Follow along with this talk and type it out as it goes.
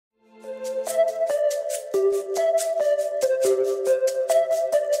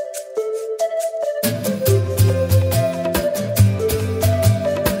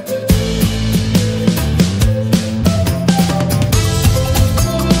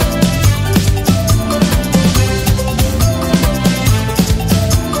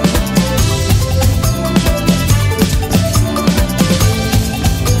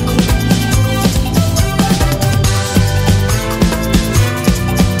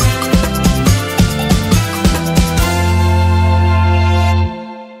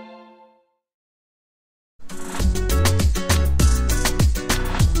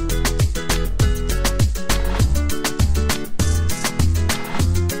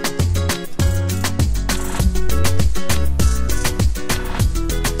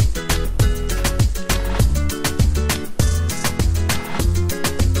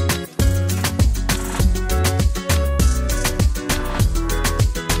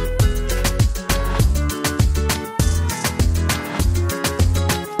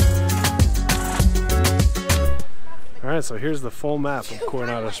Alright, so here's the full map of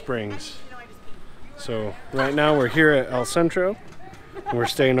Coronado Springs. So right now we're here at El Centro. And we're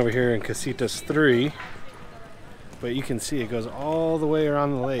staying over here in Casitas 3. But you can see it goes all the way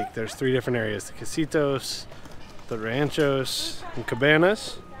around the lake. There's 3 different areas: the Casitos, the Ranchos, and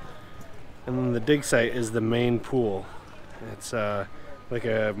Cabanas. And then the dig site is the main pool. It's like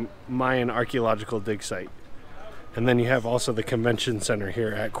a Mayan archaeological dig site. And then you have also the convention center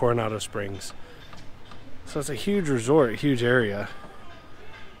here at Coronado Springs. So it's a huge resort, huge area.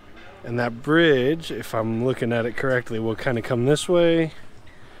 And that bridge, if I'm looking at it correctly, will kind of come this way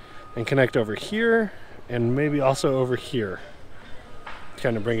and connect over here and maybe also over here.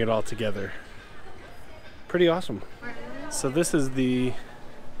 Kind of bring it all together. Pretty awesome. So this is the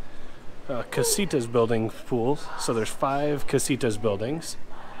Casitas building pools. So there's 5 Casitas buildings.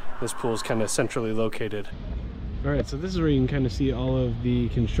 This pool is kind of centrally located. Alright, so this is where you can kind of see all of the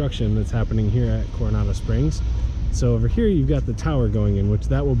construction that's happening here at Coronado Springs. So over here you've got the tower going in, which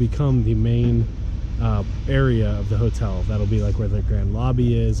that will become the main area of the hotel. That'll be like where the grand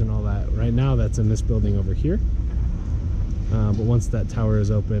lobby is and all that. Right now that's in this building over here. But once that tower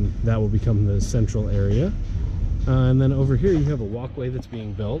is open, that will become the central area. And then over here you have a walkway that's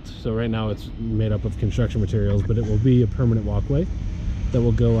being built. So right now it's made up of construction materials, but it will be a permanent walkway that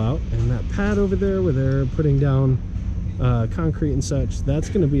will go out. And that pad over there where they're putting down concrete and such, that's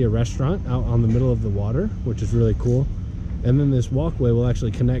going to be a restaurant out on the middle of the water, which is really cool. And then this walkway will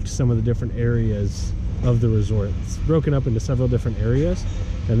actually connect some of the different areas of the resort. It's broken up into several different areas,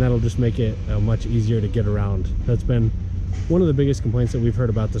 and that'll just make it much easier to get around. That's been one of the biggest complaints that we've heard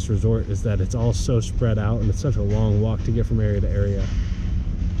about this resort, is that it's all so spread out and it's such a long walk to get from area to area.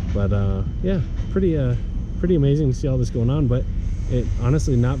 But yeah, pretty amazing to see all this going on, but it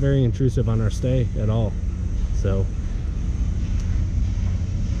honestly not very intrusive on our stay at all. So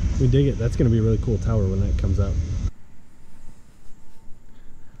we dig it. That's going to be a really cool tower when that comes out.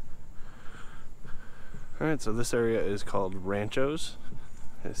 Alright, so this area is called Ranchos.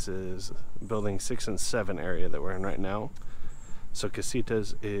 This is building 6 and 7 area that we're in right now. So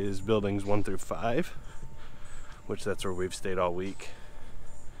Casitas is buildings 1 through 5, which that's where we've stayed all week.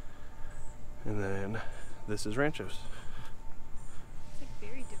 And then this is Ranchos. It's like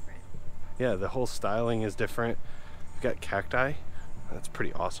very different. Yeah, the whole styling is different. You've got cacti. That's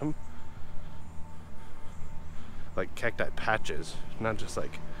pretty awesome. Like cacti patches, not just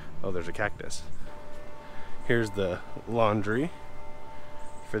like, oh, there's a cactus. Here's the laundry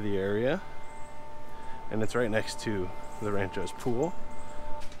for the area, and it's right next to the Rancho's pool.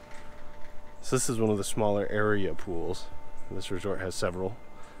 So this is one of the smaller area pools. This resort has several.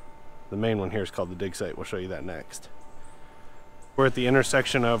 The main one here is called the dig site. We'll show you that next. We're at the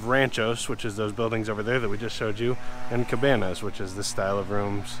intersection of Ranchos, which is those buildings over there that we just showed you, and Cabanas, which is this style of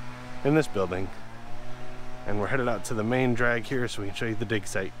rooms in this building. And we're headed out to the main drag here so we can show you the dig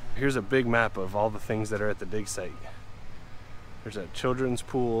site. Here's a big map of all the things that are at the dig site. There's a children's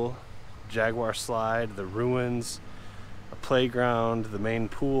pool, jaguar slide, the ruins, a playground, the main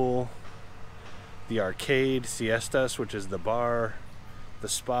pool, the arcade, siestas, which is the bar, the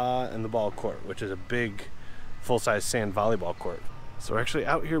spa, and the ball court, which is a big full-size sand volleyball court. So we're actually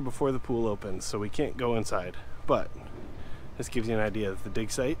out here before the pool opens, so we can't go inside, but this gives you an idea of the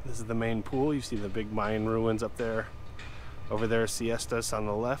dig site. This is the main pool. You see the big Mayan ruins up there. Over there, siestas on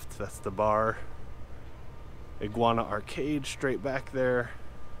the left. That's the bar. Iguana arcade straight back there.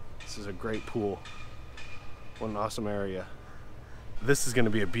 This is a great pool. What an awesome area. This is going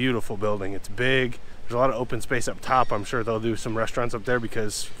to be a beautiful building. It's big. There's a lot of open space up top. I'm sure they'll do some restaurants up there,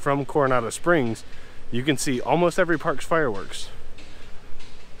 because from Coronado Springs, you can see almost every park's fireworks.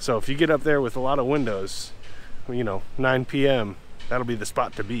 So if you get up there with a lot of windows, you know, 9 p.m., that'll be the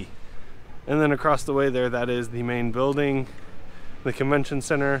spot to be. And then across the way there, that is the main building, the convention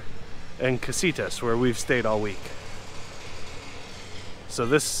center, and Casitas, where we've stayed all week. So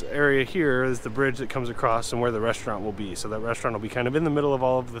this area here is the bridge that comes across and where the restaurant will be. So that restaurant will be kind of in the middle of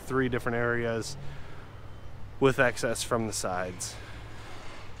all of the 3 different areas with access from the sides.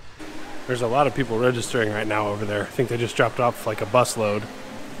 There's a lot of people registering right now over there. I think they just dropped off like a bus load.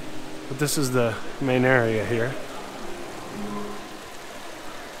 But this is the main area here.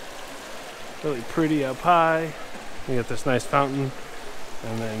 Really pretty up high. You got this nice fountain.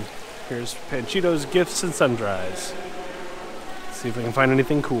 And then here's Panchito's Gifts and Sundries. Let's see if we can find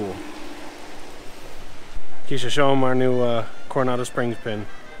anything cool. Keisha, show them our new Coronado Springs pin.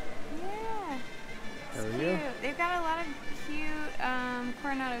 Yeah. There we cute. go. They've got a lot of cute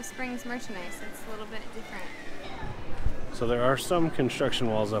Coronado Springs merchandise. It's a little bit different. So there are some construction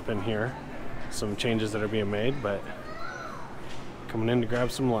walls up in here. Some changes that are being made, but coming in to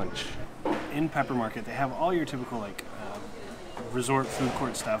grab some lunch. In Pepper Market, they have all your typical like resort food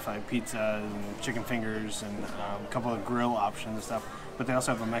court stuff like pizza and chicken fingers and a couple of grill options and stuff. But they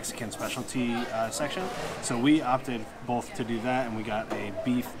also have a Mexican specialty section. So we opted both to do that, and we got a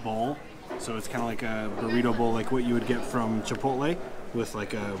beef bowl. So it's kind of like a burrito bowl, like what you would get from Chipotle, with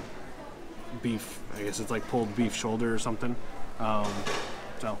like a beef, I guess it's like pulled beef shoulder or something.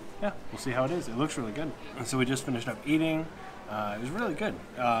 So yeah, we'll see how it is. It looks really good. And so we just finished up eating. It was really good.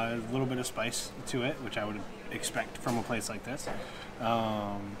 A little bit of spice to it, which I would expect from a place like this.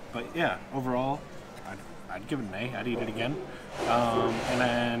 But yeah, overall, I'd give it an A. I'd eat it again. And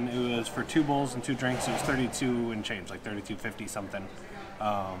then it was for 2 bowls and 2 drinks. It was 32 and change, like 32.50 something.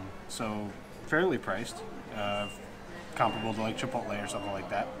 So fairly priced, comparable to like Chipotle or something like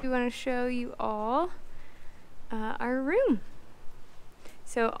that. We want to show you all our room.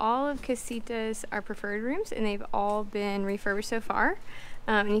 So all of Casita's are preferred rooms, and they've all been refurbished so far.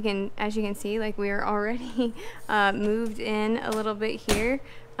 And you can, as you can see, like we are already moved in a little bit here.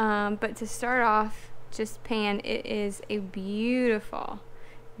 But to start off, just pan, it is a beautiful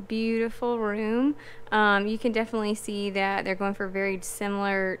room. You can definitely see that they're going for a very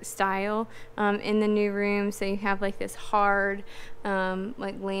similar style in the new room. So you have like this hard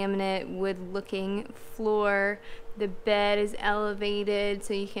like laminate wood looking floor. The bed is elevated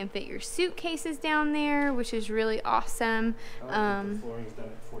so you can fit your suitcases down there, which is really awesome. I like the flooring's done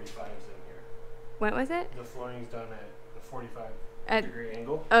at 45s in here. What was it? The flooring's done at a 45-degree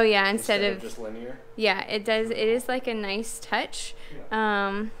angle. Oh yeah, instead of just linear. Yeah, it does. It is like a nice touch.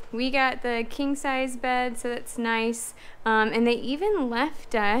 Yeah. We got the king size bed, so that's nice. And they even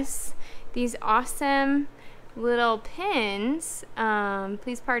left us these awesome little pins.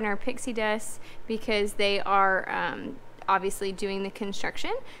 Please pardon our pixie dust, because they are obviously doing the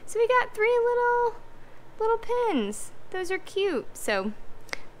construction. So we got 3 little pins. Those are cute. So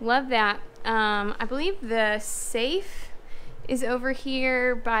love that. I believe the safe is over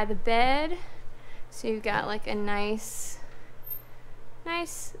here by the bed. So you've got like a nice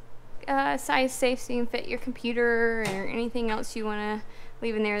size safe so you can fit your computer or anything else you want to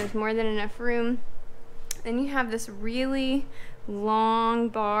leave in there. There's more than enough room. Then you have this really long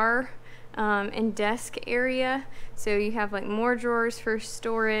bar and desk area. So you have like more drawers for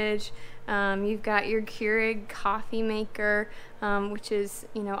storage. You've got your Keurig coffee maker, which is,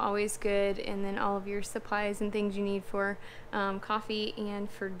 you know, always good. And then all of your supplies and things you need for coffee and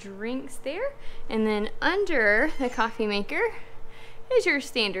for drinks there. And then under the coffee maker is your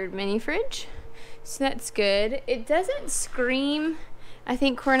standard mini fridge. So that's good. It doesn't scream, I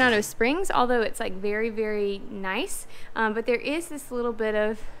think, Coronado Springs, although it's like very, very nice. But there is this little bit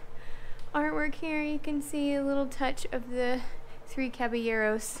of artwork here. You can see a little touch of the 3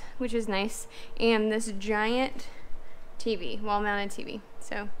 caballeros, which is nice, and this giant TV, wall-mounted TV.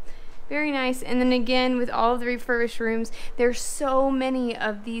 So very nice. And then again, with all of the refurbished rooms, there's so many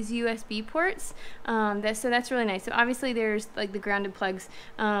of these USB ports. So that's really nice. So obviously there's like the grounded plugs,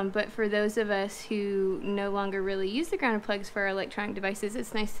 but for those of us who no longer really use the grounded plugs for our electronic devices,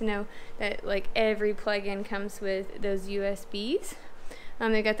 it's nice to know that like every plug-in comes with those USBs.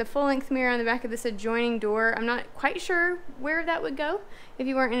 They got the full-length mirror on the back of this adjoining door. I'm not quite sure where that would go if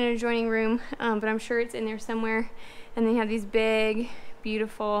you weren't in an adjoining room, but I'm sure it's in there somewhere. And then you have these big,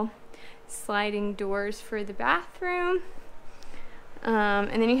 beautiful sliding doors for the bathroom.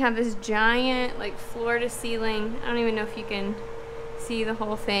 And then you have this giant, like, floor-to-ceiling, I don't even know if you can see the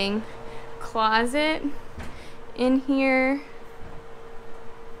whole thing, closet in here.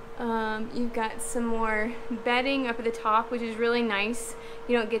 You've got some more bedding up at the top, which is really nice.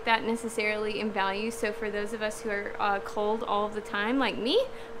 You don't get that necessarily in value, so for those of us who are cold all of the time, like me,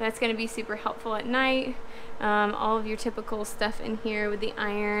 that's going to be super helpful at night. All of your typical stuff in here with the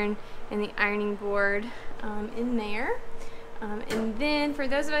iron and the ironing board in there. And then for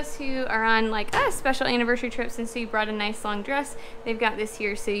those of us who are on like us special anniversary trips, and so you brought a nice long dress, they've got this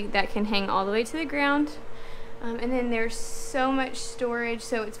here so that can hang all the way to the ground. And then there's so much storage,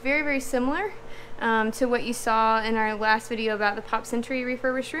 so it's very, very similar to what you saw in our last video about the Pop Century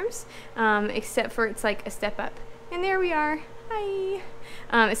refurbished rooms, except for it's like a step up. And there we are. Hi.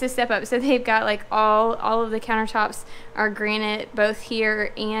 It's a step up, so they've got like all of the countertops are granite, both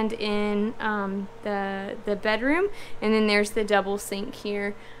here and in the bedroom. And then there's the double sink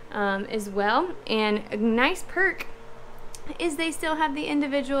here as well. And a nice perk is they still have the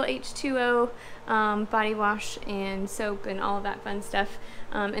individual H2O body wash and soap and all of that fun stuff.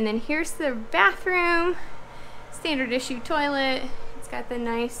 And then here's the bathroom, standard issue toilet. It's got the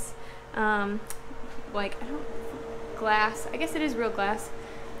nice like, glass, I guess it is real glass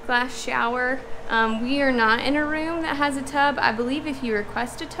shower. We are not in a room that has a tub. I believe if you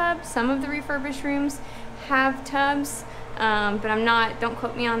request a tub, some of the refurbished rooms have tubs. but I'm not, don't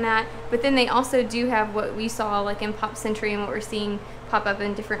quote me on that. But then they also do have what we saw like in Pop Century, and what we're seeing pop up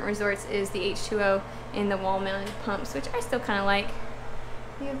in different resorts is the H2O and the wall mounted pumps, which I still kind of like.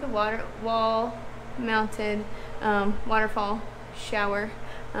 You have the wall mounted waterfall shower,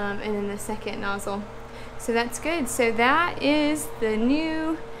 and then the second nozzle. So that's good. So that is the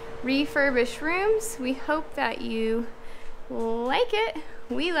new refurbished rooms. We hope that you like it.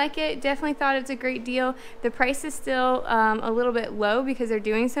 We like it. Definitely thought it's a great deal. The price is still a little bit low because they're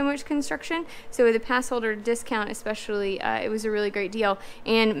doing so much construction. So with the pass holder discount especially, it was a really great deal.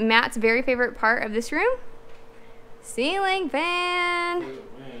 And Matt's very favorite part of this room, ceiling fan.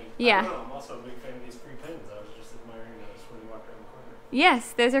 Yeah. I don't know, I'm also a big fan of these free pins. I was just admiring those when you walked around the corner.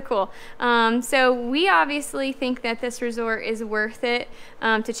 Yes, those are cool. So we obviously think that this resort is worth it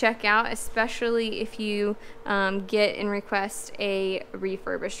to check out, especially if you get and request a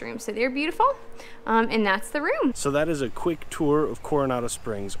refurbished room. So they're beautiful, and that's the room. So that is a quick tour of Coronado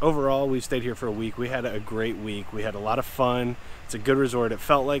Springs. Overall, we stayed here for a week. We had a great week. We had a lot of fun. It's a good resort. It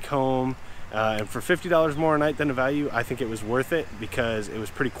felt like home. And for $50 more a night than a value, I think it was worth it because it was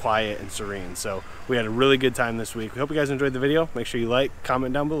pretty quiet and serene. So we had a really good time this week. We hope you guys enjoyed the video. Make sure you like,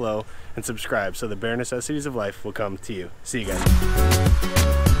 comment down below, and subscribe so the bare necessities of life will come to you. See you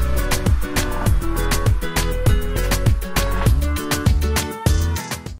guys.